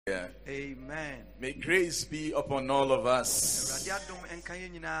Yeah. Amen. May grace be upon all of us.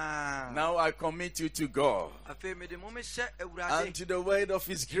 Now I commit you to God and to the word of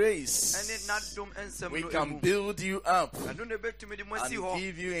His grace. We can build you up and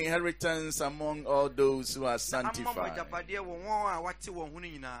give you inheritance among all those who are sanctified.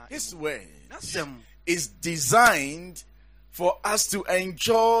 His word is designed for us to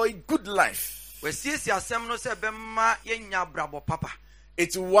enjoy good life.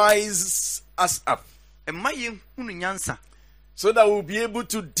 It wises us up so that we'll be able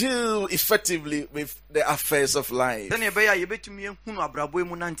to deal effectively with the affairs of life. The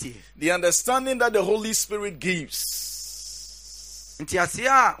understanding that the Holy Spirit gives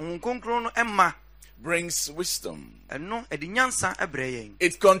brings wisdom.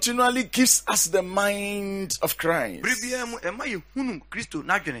 It continually gives us the mind of Christ.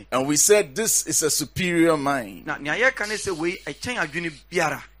 And we said this is a superior mind.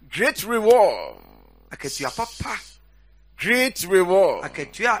 Great reward. Great reward.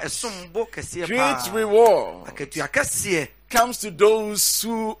 Great reward comes to those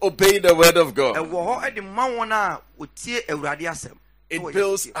who obey the word of God. It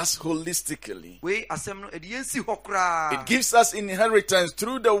builds us holistically. It gives us inheritance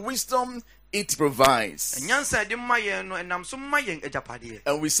through the wisdom it provides.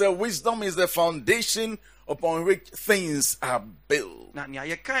 And we say wisdom is the foundation upon which things are built.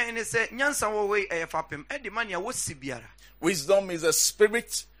 Wisdom is a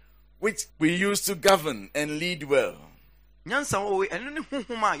spirit which we use to govern and lead well.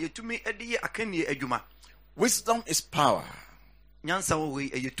 Wisdom is power.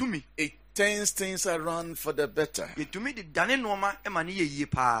 It turns things around for the better.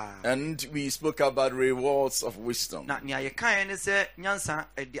 And we spoke about rewards of wisdom.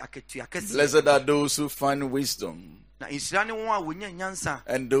 Blessed are those who find wisdom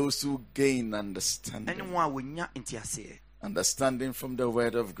and those who gain understanding. Understanding from the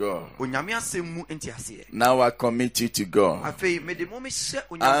word of God. Now I commit you to God and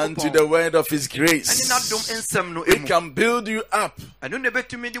to the word of His grace. We can build you up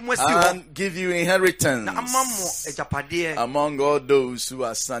and give you inheritance among all those who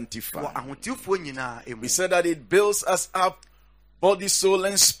are sanctified. We said that it builds us up, body, soul,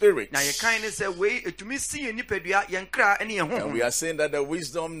 and spirit. And we are saying that the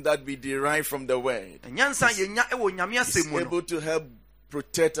wisdom that we derive from the word is able to help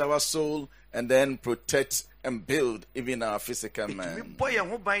protect our soul and then protect and build even our physical man.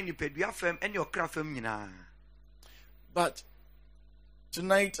 But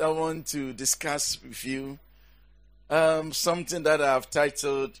tonight I want to discuss with you something that I have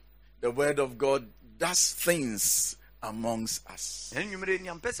titled, "The Word of God Does Things Amongst Us." See,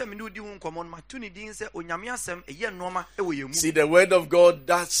 the word of God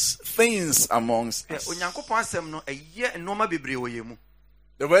does things amongst us.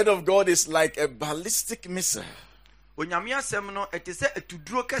 The word of God is like a ballistic missile.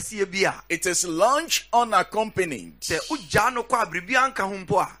 It is launched unaccompanied,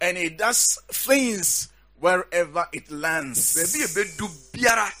 and it does things wherever it lands.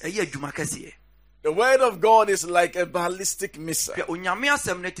 The word of God is like a ballistic missile. It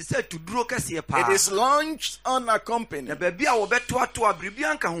is launched unaccompanied,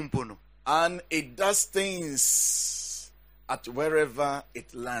 and it does things at wherever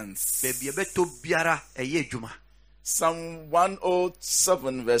it lands. Psalm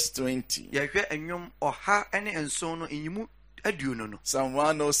 107 verse 20. Psalm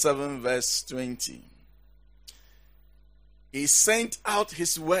 107 verse 20. He sent out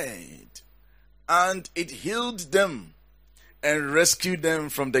His word, and it healed them and rescued them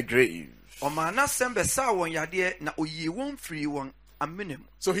from the grave.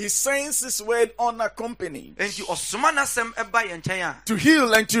 So He sends His word unaccompanied to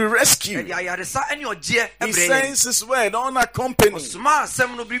heal and to rescue. He sends His word unaccompanied.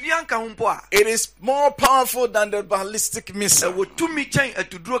 It is more powerful than the ballistic missile. He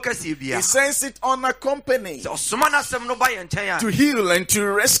sends it unaccompanied to heal and to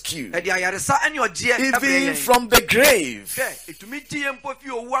rescue, even from the grave.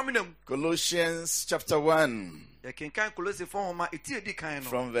 Colossians chapter 1.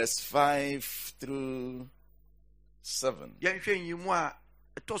 From verse 5 through 7.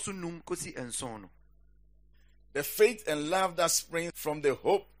 The faith and love that spring from the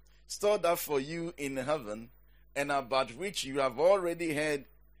hope stored up for you in heaven, and about which you have already heard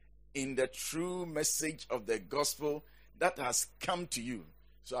in the true message of the gospel that has come to you.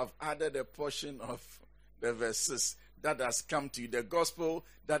 So I've added a portion of the verses that has come to you, the gospel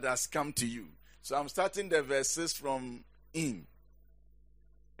that has come to you. So I'm starting the verses from in.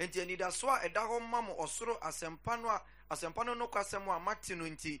 enti ani da so a eda ho mamo osoro asempa no kwasem a mate no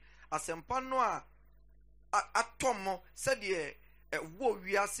nti asempa no a atomo said ye wo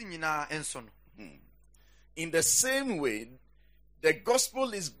wiase nyina enso no. In the same way, the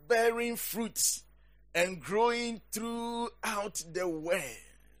gospel is bearing fruits and growing throughout the world.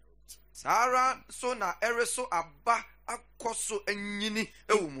 Sara so na ereso aba akoso enyini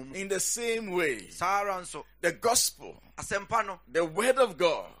ewumum. In the same way, Sara so the gospel, asempa no, the word of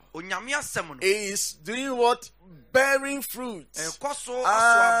God, onyame asem no, is doing what? Bearing fruit.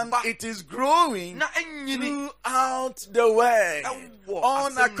 And it is growing throughout the world,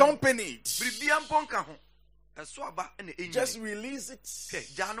 unaccompanied. Just release it,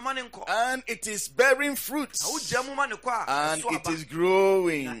 and it is bearing fruit, and it is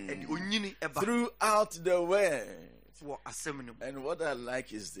growing throughout the world. And what I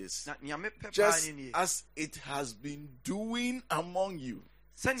like is this: just as it has been doing among you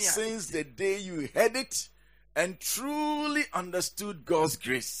since the day you heard it and truly understood God's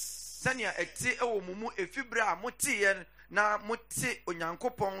grace.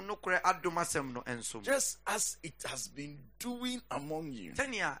 Just as it has been doing among you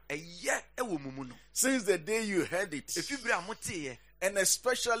since the day you heard it, and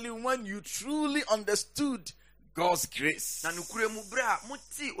especially when you truly understood God's grace. The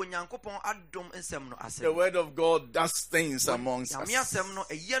word of God does things amongst us,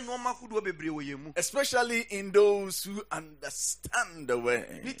 especially in those who understand the word.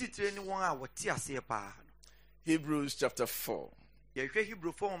 Hebrews chapter 4,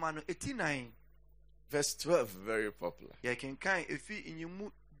 verse 12, very popular.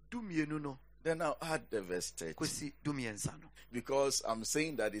 Then I'll add the verse 13, because I'm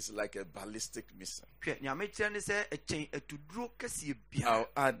saying that it's like a ballistic missile. I'll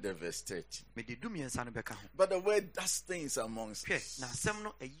add the verse 13. But the word does things amongst us.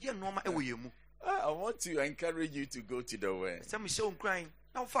 I want to encourage you to go to the word.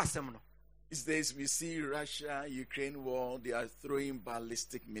 These days we see Russia, Ukraine war, they are throwing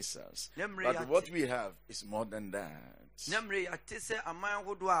ballistic missiles. But what we have is more than that.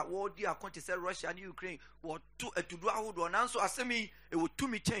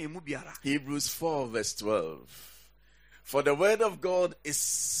 Hebrews 4 verse 12. For the word of God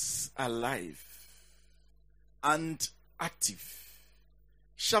is alive and active,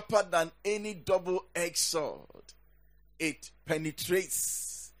 sharper than any double-edged sword. It penetrates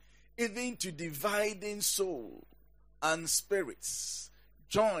even to dividing soul and spirits,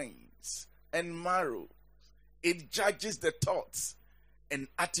 joints and marrow. It judges the thoughts and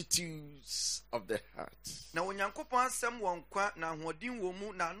attitudes of the heart. Na onyankopon asem wonkwa na hodin wo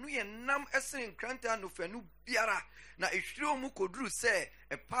mu na no ye nam esen kranta no fanu biara na ehwire mu koduru se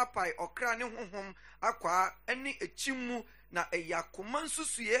epapai okra ne honhom akwa ene echimu na eyakoma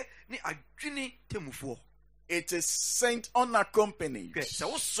nsusue ne adwini temufo. It is sent unaccompanied.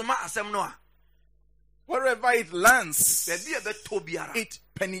 Wherever it lands, it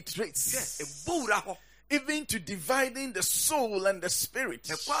penetrates, even to dividing the soul and the spirit.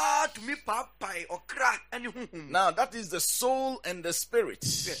 Now that is the soul and the spirit.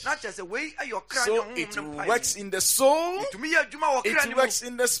 So it works in the soul, it works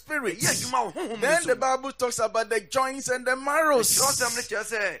in the spirit. Then the Bible talks about the joints and the marrows. So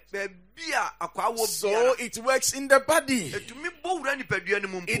it works in the body.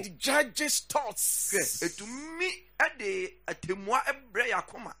 It judges thoughts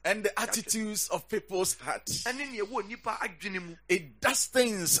and the attitudes of people's hearts. It does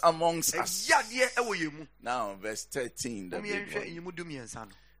things amongst us. Now verse 13, the big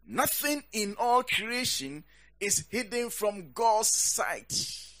one. Nothing in all creation is hidden from God's sight.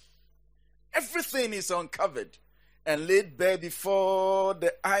 Everything is uncovered and laid bare before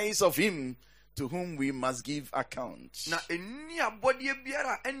the eyes of him to whom we must give account. Now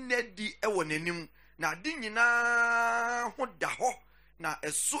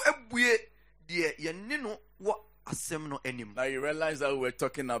you realize that we're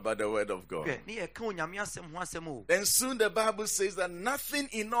talking about the word of God. Then soon the Bible says that nothing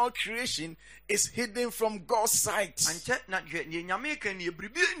in all creation is hidden from God's sight.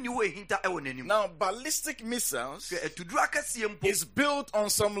 Now ballistic missiles is built on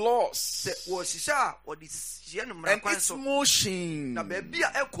some laws, and its motion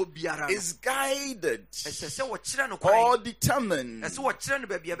is guided or determined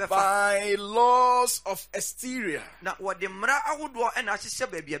by laws of exterior.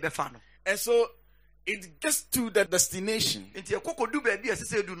 And so it gets to the destination.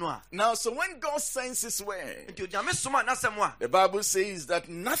 Now, so when God sends his word, the Bible says that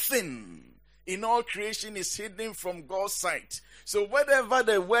nothing in all creation is hidden from God's sight. So wherever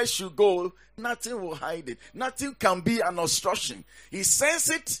the word should go, nothing will hide it. Nothing can be an obstruction. He sends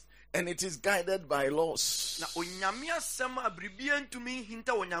it, and it is guided by laws.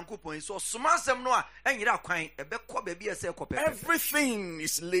 Everything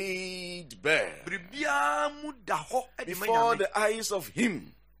is laid bare before the eyes of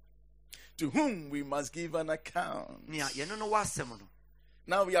him to whom we must give an account.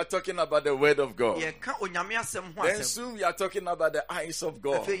 Now we are talking about the word of God. Then soon we are talking about the eyes of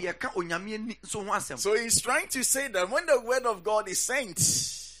God. So he's trying to say that when the word of God is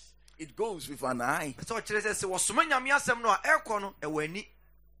sent, it goes with an eye. It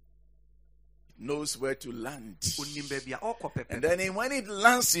knows where to land. And then when it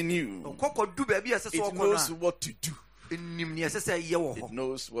lands in you, it knows what to do. It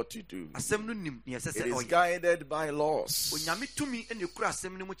knows what to do. It is guided by laws.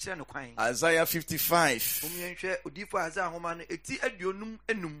 Isaiah 55.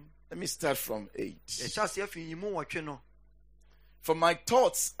 Let me start from 8. For my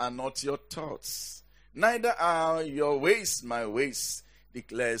thoughts are not your thoughts, neither are your ways my ways,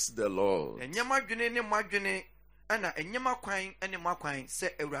 declares the Lord.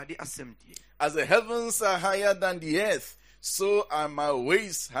 As the heavens are higher than the earth, so are my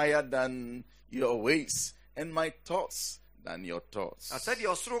ways higher than your ways, and my thoughts than your thoughts.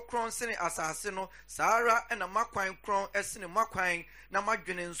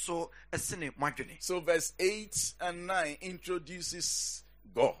 So verse 8 and 9 introduces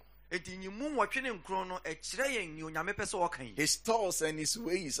God. His thoughts and his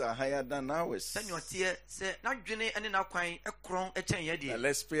ways are higher than ours. Now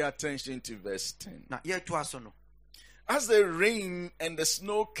let's pay attention to verse 10. As the rain and the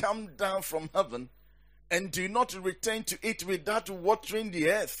snow come down from heaven and do not return to it without watering the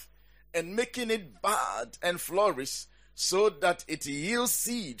earth and making it bud and flourish, so that it yields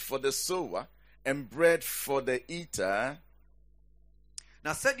seed for the sower and bread for the eater.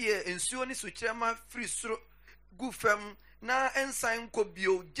 Na sɛdeɛ nsuo ne sukyerɛma firi soro gu fam na ensan kɔ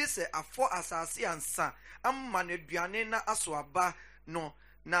bio gye afɔ asase ansa amma ne aduane na aso aba no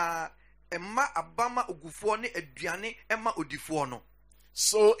na emma abama ogufoɔ ne aduane emma odifoɔ no.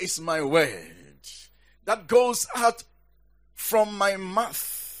 So is my word that goes out from my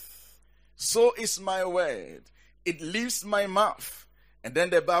mouth. So is my word. It leaves my mouth. And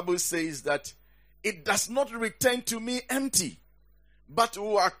then the Bible says that it does not return to me empty, but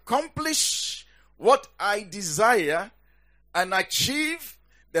will accomplish what I desire and achieve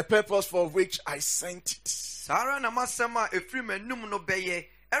the purpose for which I sent it. Sara na masema efiri manum no beye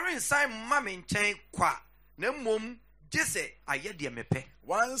erensan mama nchen kwa na mom gese ayede mepe.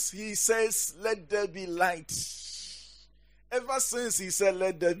 Once he says let there be light, ever since he said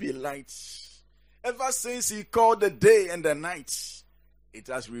let there be light, ever since he called the day and the night, it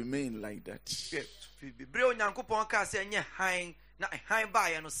has remained like that.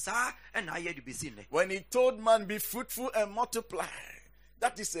 When he told man, be fruitful and multiply,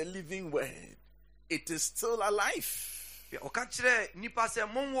 that is a living word. It is still alive. And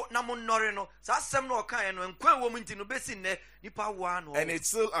it's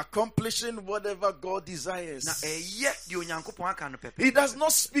still accomplishing whatever God desires. He does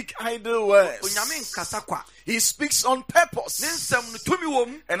not speak idle words. He speaks on purpose.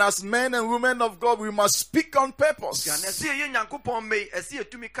 And as men and women of God, we must speak on purpose.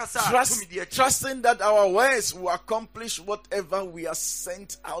 Trusting that our words will accomplish whatever we are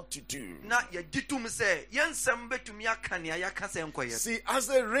sent out to do. See, as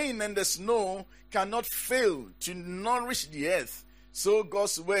the rain and the snow cannot fail to nourish the earth, so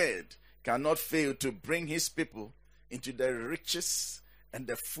God's word cannot fail to bring his people into the riches and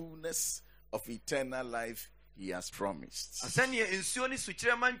the fullness of eternal life he has promised. Say,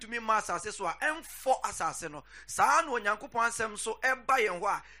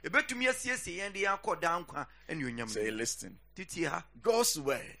 listen. God's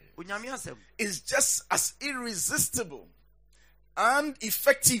word is just as irresistible and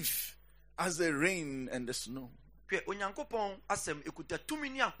effective as the rain and the snow.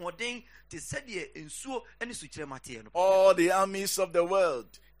 All the armies of the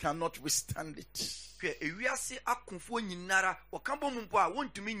world cannot withstand it.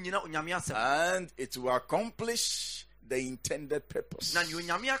 And it will accomplish the intended purpose.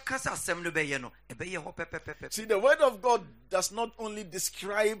 See, the word of God does not only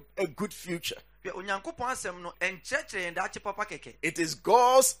describe a good future. It is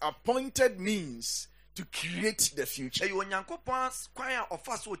God's appointed means to to create the future.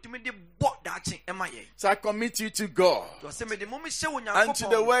 So I commit you to God and to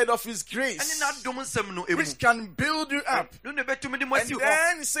the word of His grace, which can build you up. And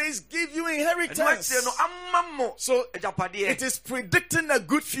then it says, give you inheritance. So it is predicting a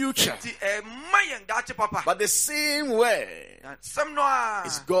good future. But the same way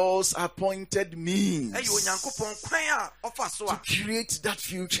is God's appointed means to create that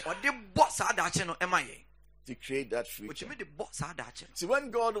future. To create that future. See,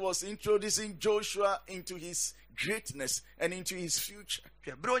 when God was introducing Joshua into his greatness and into his future,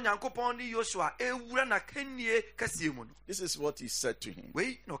 this is what he said to him.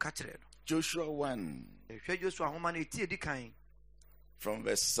 Joshua 1, from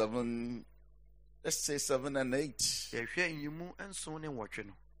verse 7, let's say 7 and 8.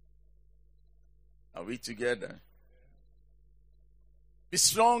 Are we together? Be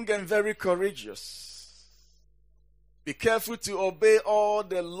strong and very courageous. Be careful to obey all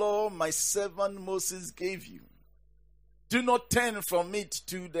the law my servant Moses gave you. Do not turn from it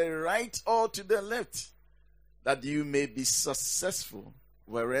to the right or to the left, that you may be successful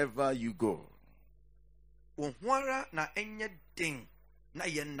wherever you go. No.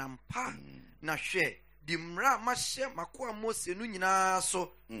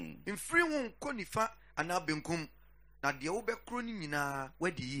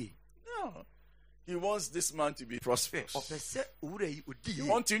 He wants this man to be prosperous. He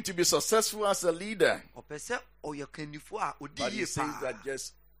wants him to be successful as a leader. But he says that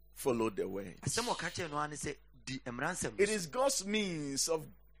just follow the way. It is God's means of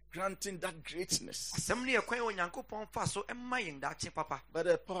granting that greatness. But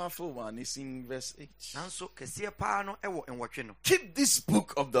a powerful one is in verse 8. Keep this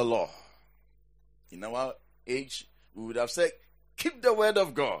book of the law. In our age, we would have said, keep the word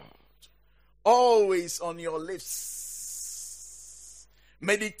of God always on your lips.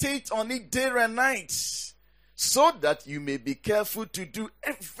 Meditate on it day and night, so that you may be careful to do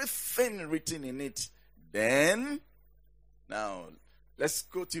everything written in it. Then, now, let's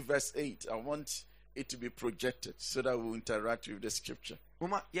go to verse 8. I want it to be projected so that we'll interact with the scripture.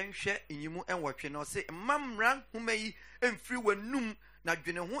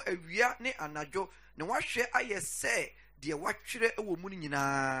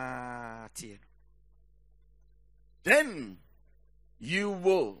 Then you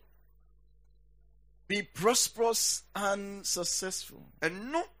will be prosperous and successful.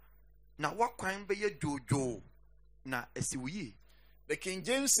 The King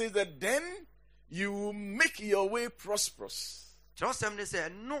James says that then you will make your way prosperous.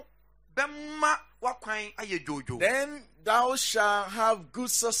 Then thou shalt have good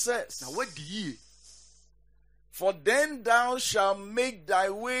success. For then thou shalt make thy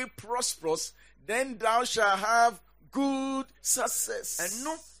way prosperous, then thou shalt have good success.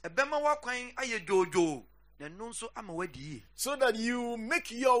 So that you make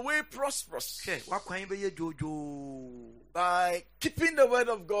your way prosperous by keeping the word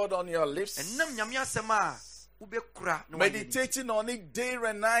of God on your lips, meditating on it day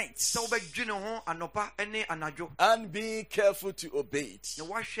and night, and being careful to obey it.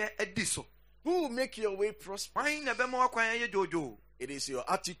 Who will make your way prosperous? It is your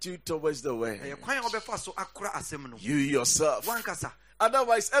attitude towards the way. You yourself.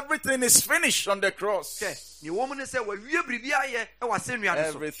 Otherwise, everything is finished on the cross. Everything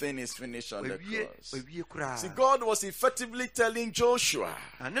is finished on the cross. See, God was effectively telling Joshua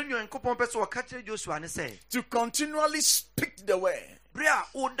to continually speak the word.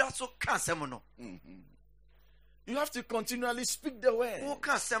 You have to continually speak the word.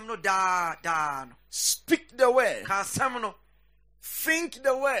 Speak the word. Think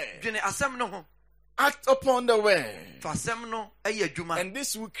the word. Act upon the word. And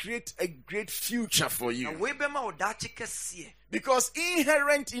this will create a great future for you. Because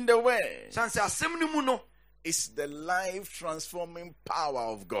inherent in the word is the life transforming power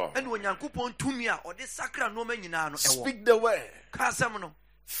of God. Speak the word.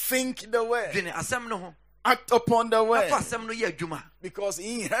 Think the word. Act upon the word. Because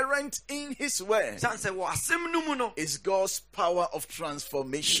inherent in his word is God's power of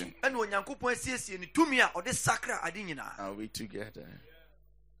transformation. Are we together?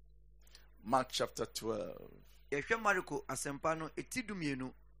 Mark chapter 12.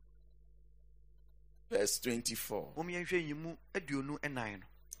 Verse 24.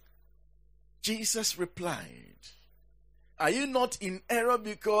 Jesus replied, "Are you not in error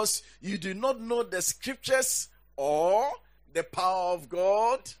because you do not know the scriptures or the power of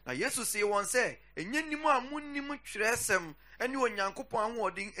God. Na Yesu say one say, enye nimu a munnimu twerɛsɛm ɛne Onyankopɔn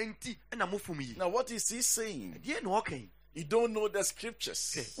ahoɔden enti ɛna mofom yi. Now what is he saying? Ɛdeɛ na ɔka yi. You don't know the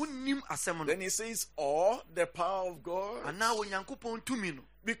scriptures. Then he says, or the power of God.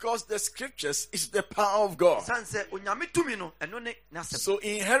 Because the scriptures is the power of God. So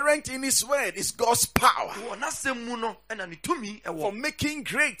inherent in his word is God's power. For making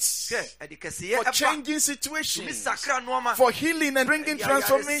great. For changing situations. For healing and bringing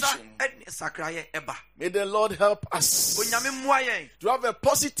transformation. May the Lord help us to have a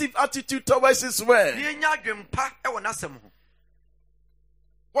positive attitude towards his word.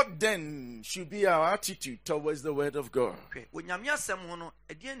 What then should be our attitude towards the word of God?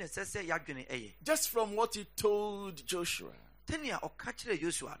 Just from what he told Joshua,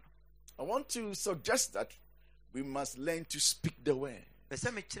 I want to suggest that we must learn to speak the word. See,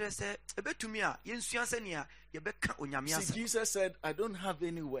 Jesus said, I don't have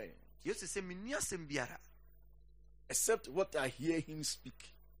any word except what I hear him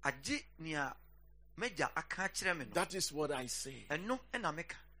speak. That is what I say.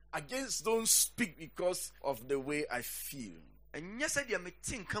 I just don't speak because of the way I feel or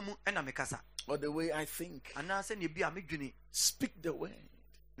the way I think. Speak the word.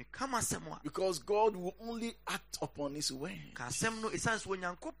 Because God will only act upon his word. I'm not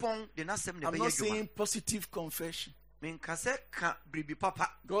saying positive confession.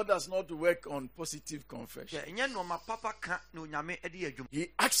 God does not work on positive confession.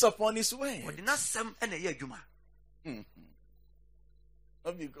 He acts upon his word.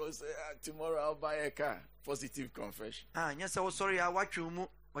 Not because tomorrow I'll buy a car. Positive confession. But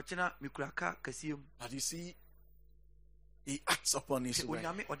you see, he acts upon his word.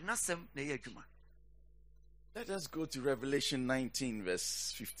 Let us go to Revelation 19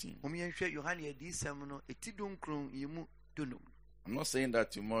 verse 15. I'm not saying that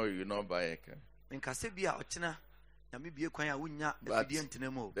tomorrow you will not buy a car. But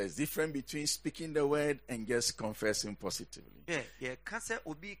there's difference between speaking the word and just confessing positively. You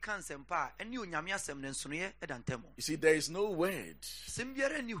see, there is no word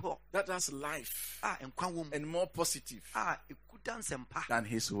that has life and more positive than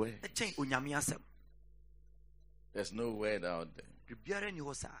his word. There's no word out there.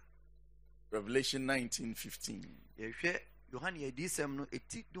 Revelation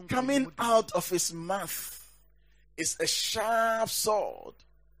 19:15. Coming out of his mouth is a sharp sword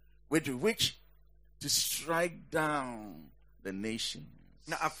with which to strike down the nations.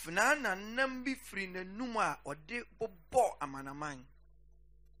 Let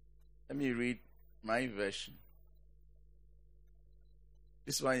me read my version.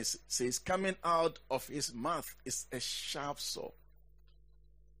 This one says, coming out of his mouth is a sharp sword.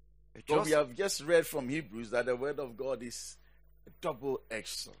 So we have just read from Hebrews that the word of God is a double-edged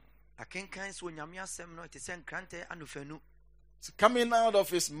sword. So coming out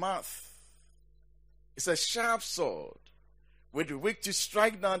of his mouth is a sharp sword with which to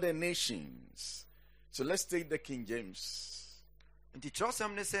strike down the nations. So let's take the King James.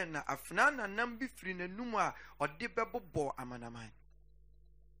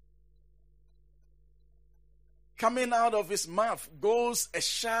 Coming out of his mouth goes a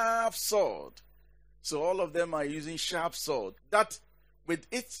sharp sword. So all of them are using sharp sword. That with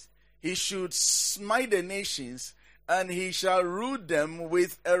it he should smite the nations, and he shall rule them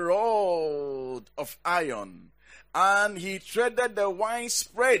with a rod of iron. And he treaded the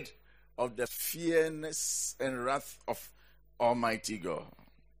widespread of the fierceness and wrath of Almighty God.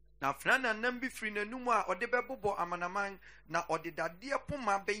 Na frana nambi frina numa ode bebobo amanaman na ode dadia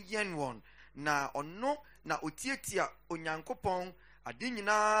poma beyen won na ono na otietia onyankopon ade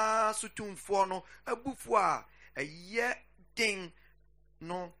nyina sotumfo no abufu a eye den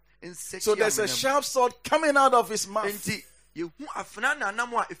no. So there's a sharp sword coming out of his mouth. And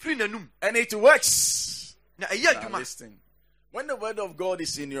it works. Now listen. When the word of God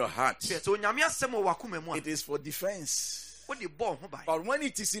is in your heart, it is for defense. But when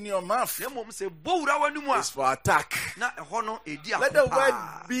it is in your mouth, it's for attack. Let the word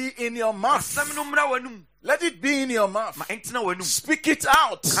be in your mouth. Let it be in your mouth. Speak it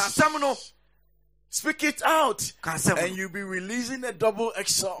out. Speak it out, and you'll be releasing a double-edged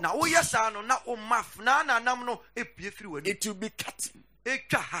sword. It will be cutting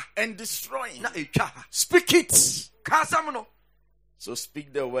and destroying. Speak it. So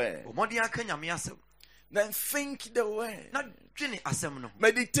speak the word. Then think the word.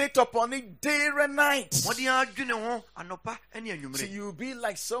 Meditate upon it day and night. So you'll be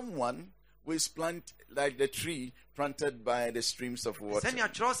like someone which plant like the tree planted by the streams of water.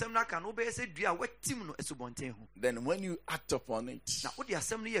 Then when you act upon it,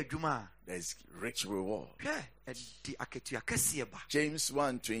 there's rich reward. James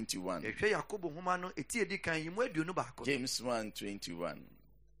 1:21. James 1:21.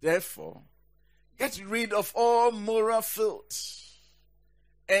 Therefore, get rid of all moral filth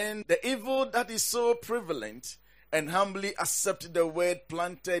and the evil that is so prevalent, and humbly accept the word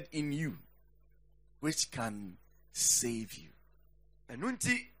planted in you, which can save you.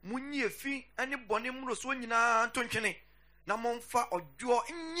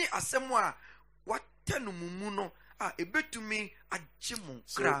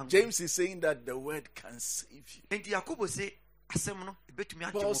 So James is saying that the word can save you.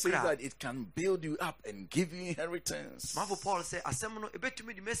 Paul says that it can build you up and give you inheritance.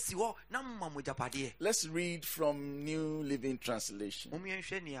 Let's read from New Living Translation.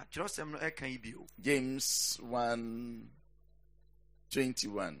 James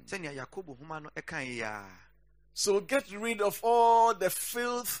 1:21. So get rid of all the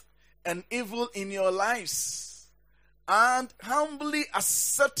filth and evil in your lives, and humbly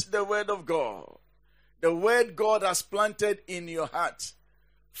accept the word of God. The word God has planted in your heart,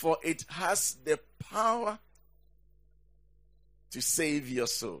 for it has the power to save your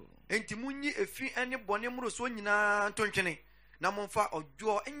soul. It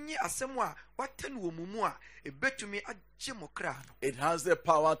has the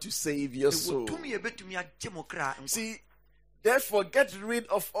power to save your soul. See, therefore get rid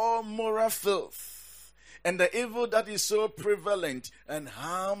of all moral filth and the evil that is so prevalent, and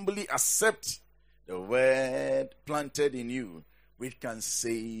humbly accept the word planted in you, which can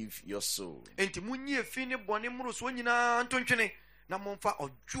save your soul. The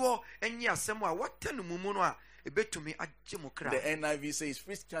NIV says,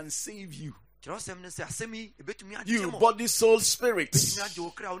 which can save you. You, body, soul, spirit. See,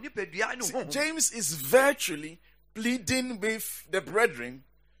 James is virtually pleading with the brethren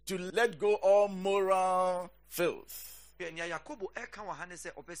to let go all moral filth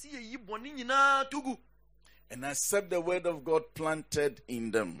and accept the word of God planted in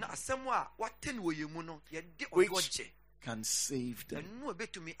them, which can save them.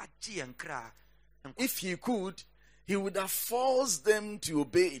 If he could, he would have forced them to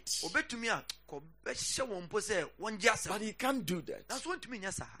obey it. But he can't do that,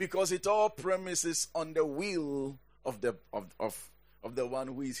 because it all premises on the will of the one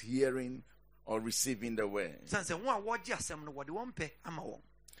who is hearing or receiving the word.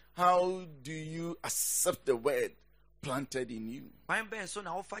 How do you accept the word planted in you?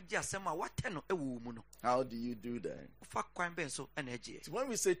 How do you do that? So when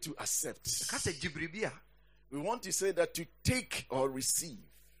we say to accept, we want to say that to take or receive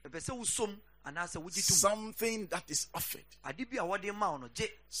something that is offered.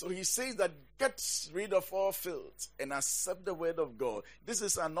 So he says that get rid of all filth and accept the word of God. This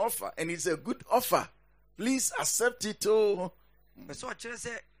is an offer, and it's a good offer. Please accept it. Oh. It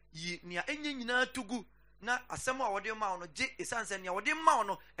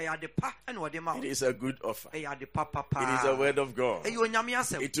is a good offer. It is a word of God.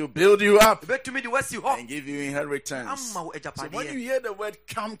 It will build you up and give you inheritance. So when you hear the word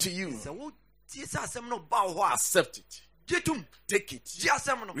come to you, accept it. Take it.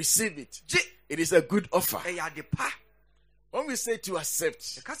 Receive it. It is a good offer. When we say to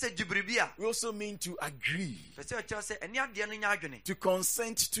accept, we also mean to agree, to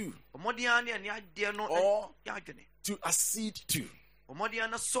consent to, or to accede to. So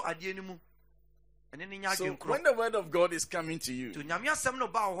when the word of God is coming to you,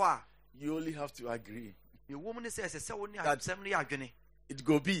 you only have to agree that it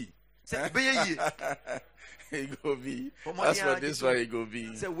go be. It go be. That's what this one it go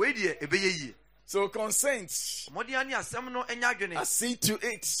be. So consent, accede to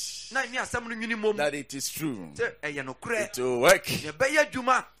it, that it is true. It will work.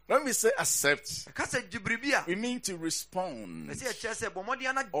 When we say accept, we mean to respond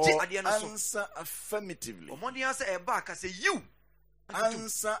or answer affirmatively.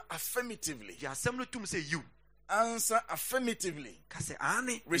 Answer affirmatively. Answer affirmatively.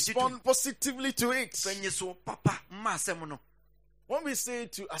 Respond positively to it. When we say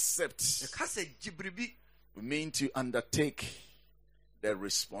to accept, we mean to undertake the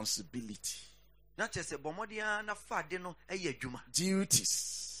responsibility,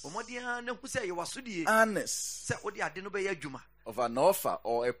 duties, earnest of an offer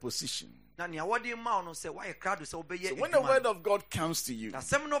or a position. So when the word of God comes to you,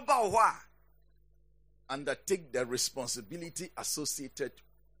 undertake the responsibility associated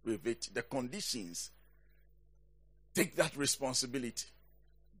with it, the conditions, take that responsibility.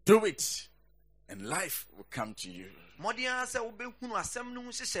 Do it, and life will come to you.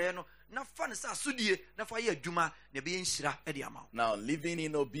 Now, living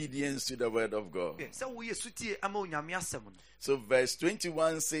in obedience to the word of God. So verse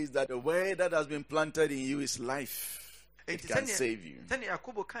 21 says that the word that has been planted in you is life. It can save you.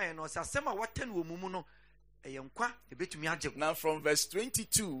 Now from verse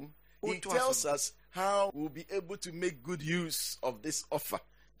 22, he tells us how we'll be able to make good use of this offer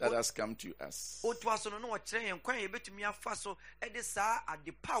that has come to us.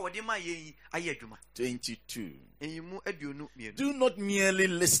 22. Do not merely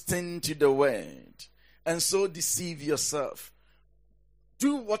listen to the word and so deceive yourself.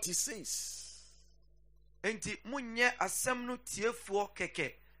 Do what he says.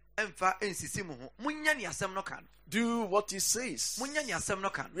 Do what he says.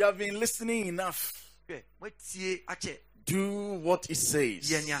 We have been listening enough. Do what he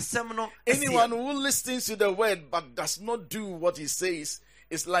says. Anyone who listens to the word but does not do what he says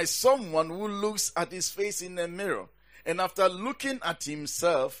is like someone who looks at his face in a mirror and after looking at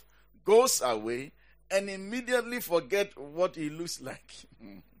himself goes away and immediately forget what he looks like.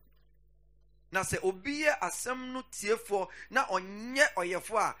 Na se obiye asem no tiefo na onye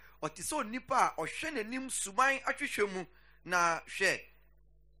oyefo a otiso nipa a ohwe nanim suban atwehwemu na hwe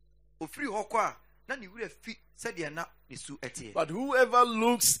ofiri hokọ a na ne wura fi sede na nesu etie. But whoever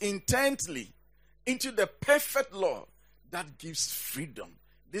looks intently into the perfect law that gives freedom.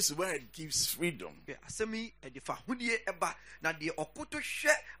 This word gives freedom. Asemi edifa hudie eba na de okoto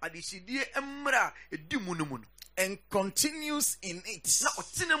hwe adesidie emra edimu no mu no and continues in it. Na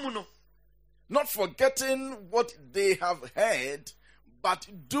otenemu no. Not forgetting what they have heard, but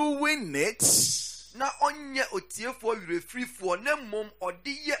doing it. Na onye otiefo yurefrifo na mom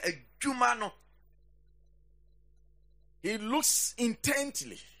odiye adwuma no. He looks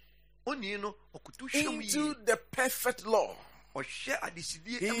intently into the perfect law.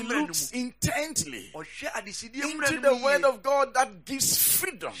 He looks intently into the word of God that gives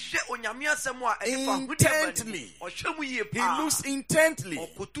freedom. Intently. He looks intently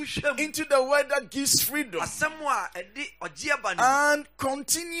into the word that gives freedom and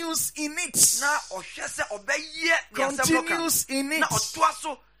continues in it. Continues in it.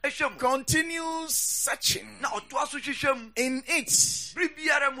 Continues searching in it,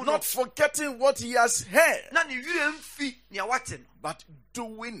 not forgetting what he has heard, but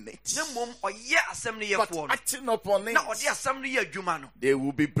doing it, but acting upon it. They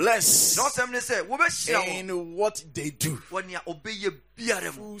will be blessed in what they do.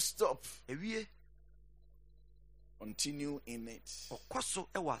 Full stop. Continue in it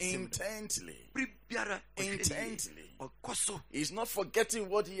intently. Intently. He's not forgetting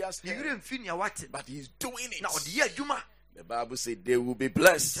what he has heard, but he's doing it. The Bible says they will be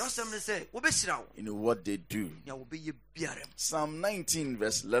blessed in what they do. Psalm 19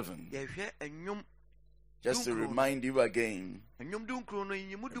 verse 11. Just to remind you again,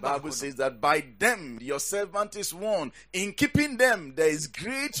 the Bible says that by them your servant is warned. In keeping them there is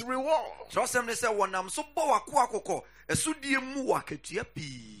great reward.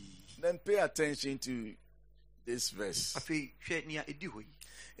 Then pay attention to this verse.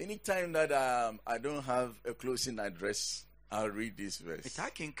 Anytime that I don't have a closing address, I'll read this verse.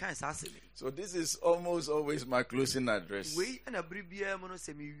 So this is almost always my closing address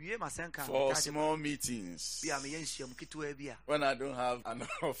for small meetings when I don't have an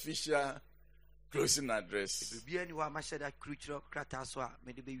official closing address.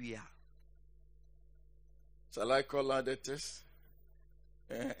 Shall I call out the text?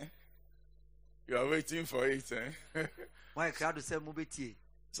 You are waiting for it,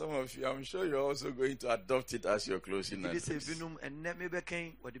 Some of you, I'm sure you're also going to adopt it as your closing address.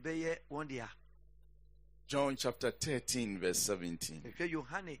 John chapter 13 verse 17.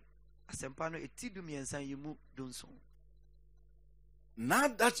 Now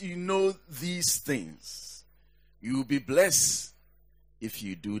that you know these things, you will be blessed if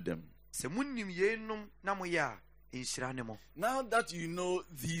you do them. Now that you know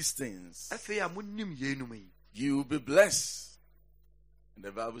these things, you will be blessed. And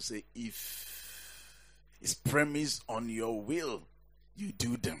the Bible says, if it's premised on your will, you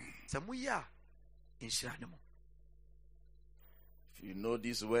do them. If you know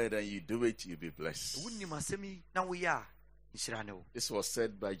this word and you do it, you'll be blessed. This was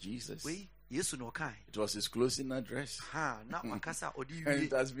said by Jesus. It was his closing address. And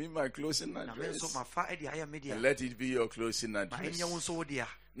it has been my closing address. And let it be your closing address.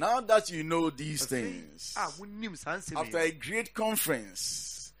 Now that you know these things, after a great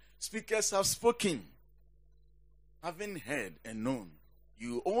conference, speakers have spoken, having heard and known,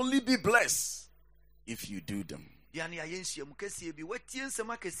 you only be blessed if you do them. But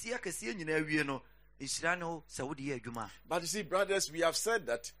you see, brothers, we have said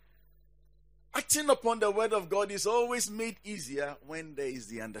that acting upon the word of God is always made easier when there is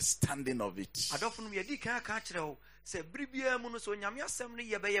the understanding of it.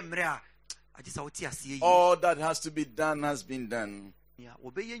 All that has to be done has been done.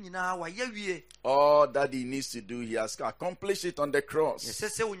 All that he needs to do, he has accomplished it on the cross.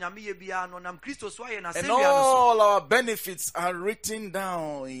 And all our benefits are written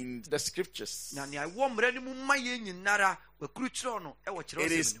down in the scriptures.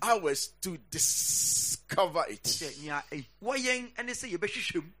 It is ours to discover it.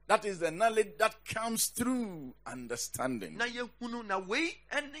 That is the knowledge that comes through understanding.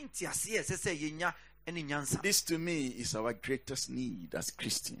 This to me is our greatest need as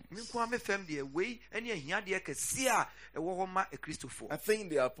Christians. I think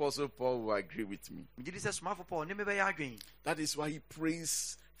the Apostle Paul will agree with me. That is why he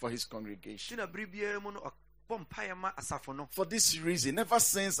prays for his congregation. For this reason, ever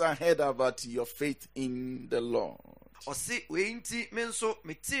since I heard about your faith in the Lord,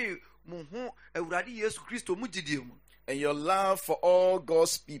 and your love for all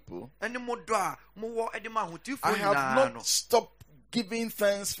God's people, I have not stopped giving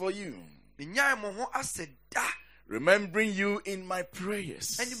thanks for you, remembering you in my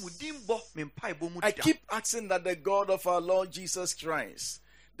prayers. I keep asking that the God of our Lord Jesus Christ,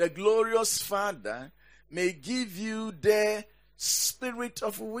 the glorious Father, may give you the spirit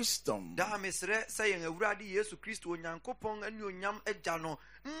of wisdom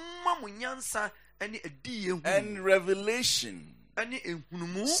and revelation,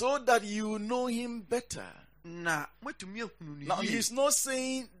 so that you know him better. Now he's not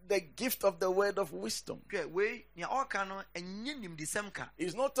saying the gift of the word of wisdom.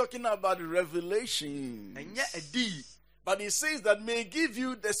 He's not talking about revelation. But he says that may give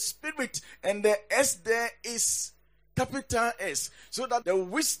you the spirit, and the S there is capital S, so that the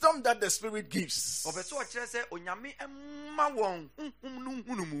wisdom that the spirit gives,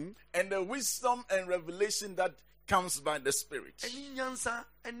 and the wisdom and revelation that comes by the spirit.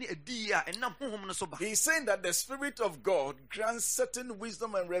 He's saying that the spirit of God grants certain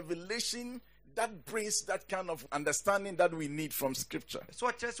wisdom and revelation that brings that kind of understanding that we need from scripture.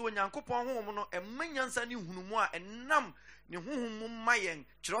 So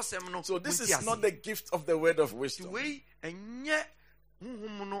this is not the gift of the word of wisdom.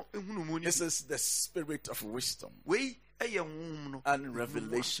 This is the spirit of wisdom and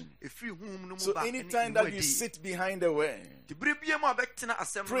revelation. So anytime that you sit behind the word, pray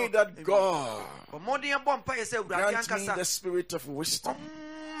that God grant me the spirit of wisdom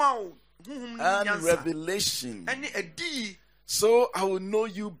and revelation, so I will know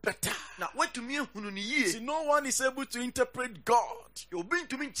you better. See, no one is able to interpret God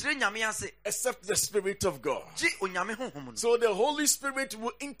except the Spirit of God. So the Holy Spirit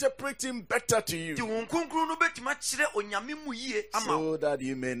will interpret him better to you, so that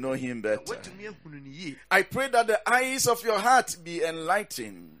you may know him better. I pray that the eyes of your heart be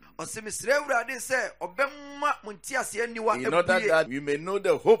enlightened, in order that you may know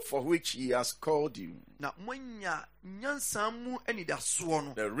the hope for which he has called you, the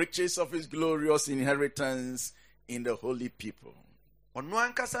riches of his glorious inheritance in the holy people, and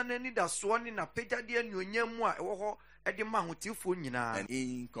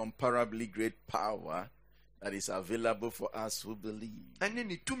incomparably great power that is available for us who believe.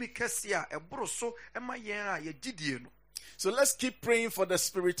 So let's keep praying for the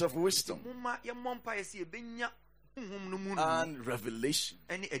spirit of wisdom and revelation,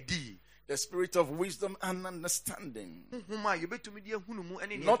 the spirit of wisdom and understanding. Not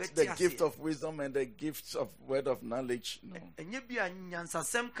the gift of wisdom and the gift of word of knowledge, no.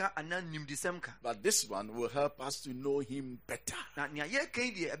 But this one will help us to know him better.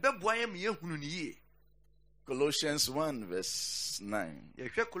 Colossians 1 verse 9.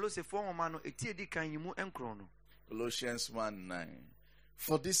 Colossians 1:9.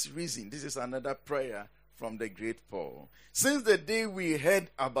 For this reason, this is another prayer from the great Paul. Since the day we heard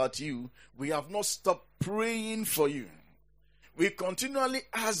about you, we have not stopped praying for you. We continually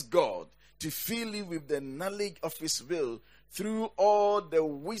ask God to fill you with the knowledge of his will through all the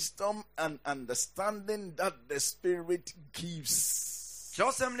wisdom and understanding that the Spirit gives.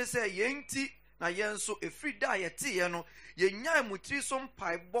 So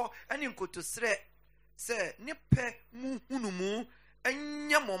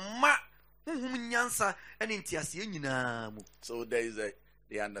there is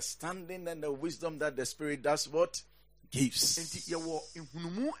the understanding and the wisdom that the Spirit does what? Gives.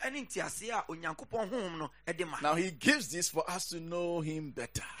 Now he gives this for us to know him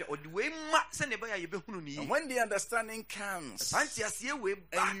better. And when the understanding comes, and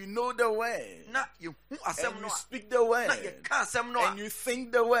you know the word, and you speak the word, and you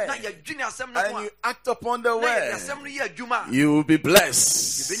think the word, and you act upon the word, you will be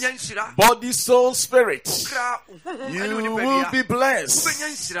blessed. Body, soul, spirit. You will be blessed.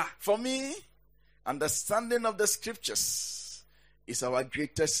 For me, understanding of the scriptures is our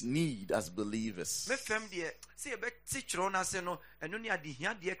greatest need as believers.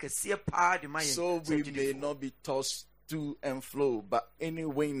 So we may not be tossed to and fro by any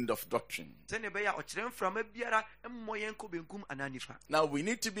wind of doctrine. Now we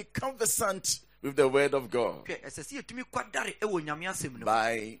need to be conversant with the word of God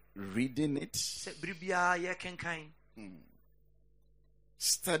by reading it,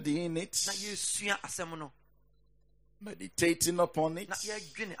 studying it, meditating upon it,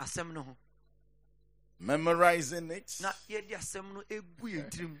 memorizing it.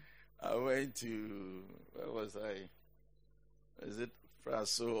 I went to, where was I? Is it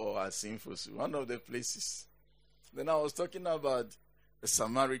Fraso or Asinfosu? One of the places. Then I was talking about the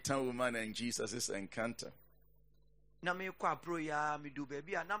Samaritan woman and Jesus' encounter. Then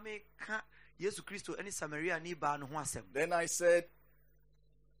I said,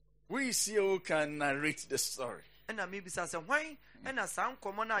 who is here who can narrate the story?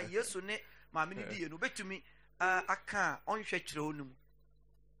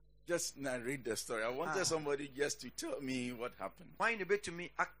 Just narrate the story. I wanted somebody just to tell me what happened.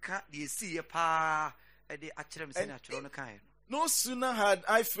 No sooner had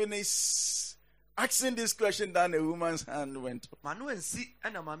I finished asking this question than a woman's hand went up.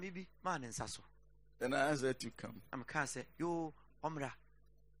 Then I asked her to come.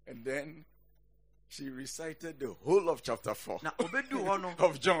 And then she recited the whole of chapter 4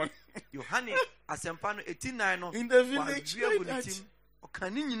 of John. In the village.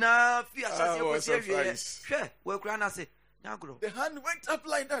 I was surprised. The hand went up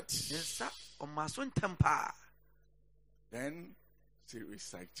like that. Then she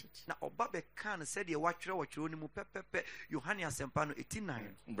recited.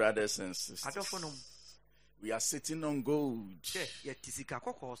 Brothers and sisters, we are sitting on gold,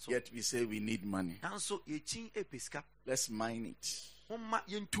 yet we say we need money. Let's mine it.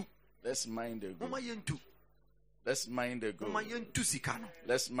 Let's mine the gold. Let's mine the gold.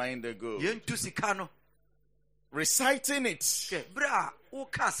 Let's mine the gold. Reciting it.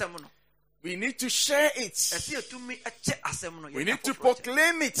 We need to share it. We need to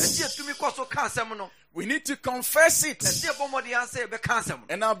proclaim it. We need to confess it.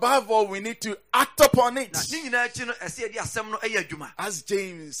 And above all, we need to act upon it. As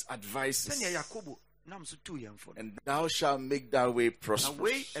James advises. And thou shalt make thy way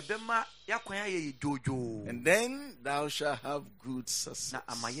prosperous. And then thou shalt have good success.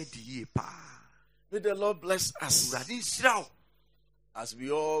 May the Lord bless us as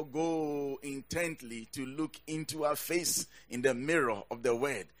we all go intently to look into our face in the mirror of the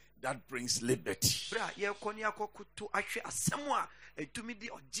word that brings liberty.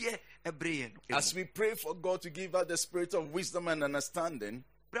 As we pray for God to give us the spirit of wisdom and understanding,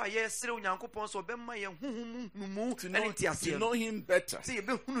 to know him better.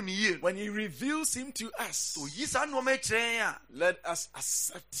 When he reveals him to us, let us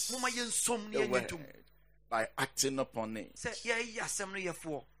accept the word by acting upon it.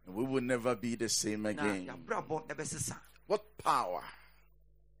 We will never be the same again. What power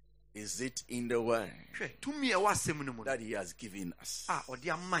is it in the word that he has given us?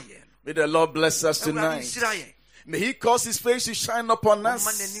 May the Lord bless us tonight. May he cause his face to shine upon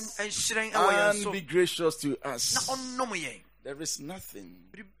us and be gracious to us. There is nothing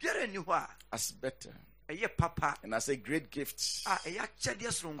as better and as a great gift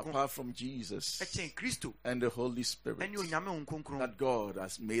apart from Jesus and the Holy Spirit that God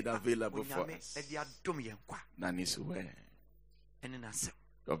has made available for us than his word.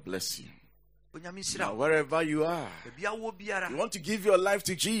 God bless you. Now, wherever you are, you want to give your life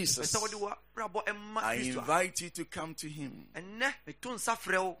to Jesus, I invite you to come to him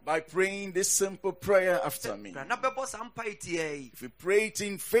by praying this simple prayer after me. If you pray it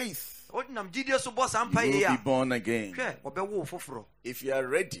in faith, you will be born again. If you are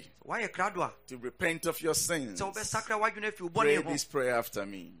ready to repent of your sins, pray this prayer after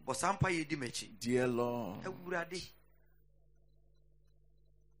me. Dear Lord,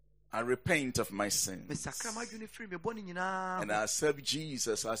 I repent of my sins and I accept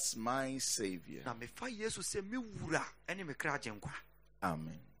Jesus as my Savior.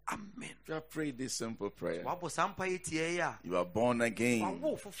 Amen. Amen. If you have prayed this simple prayer, you you are born again.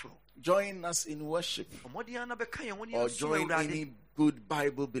 Join us in worship or join any good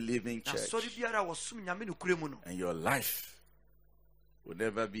Bible believing church, and your life will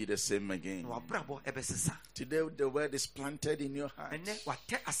never be the same again. Today the word is planted in your heart.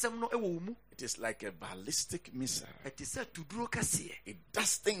 It is like a ballistic missile. It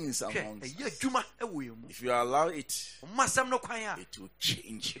does things amongst us. If you allow it, it will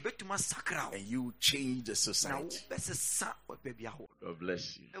change, and you will change the society. God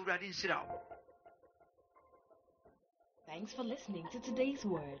bless you. Thanks for listening to today's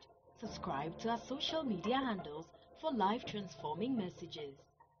word. Subscribe to our social media handles for life transforming messages.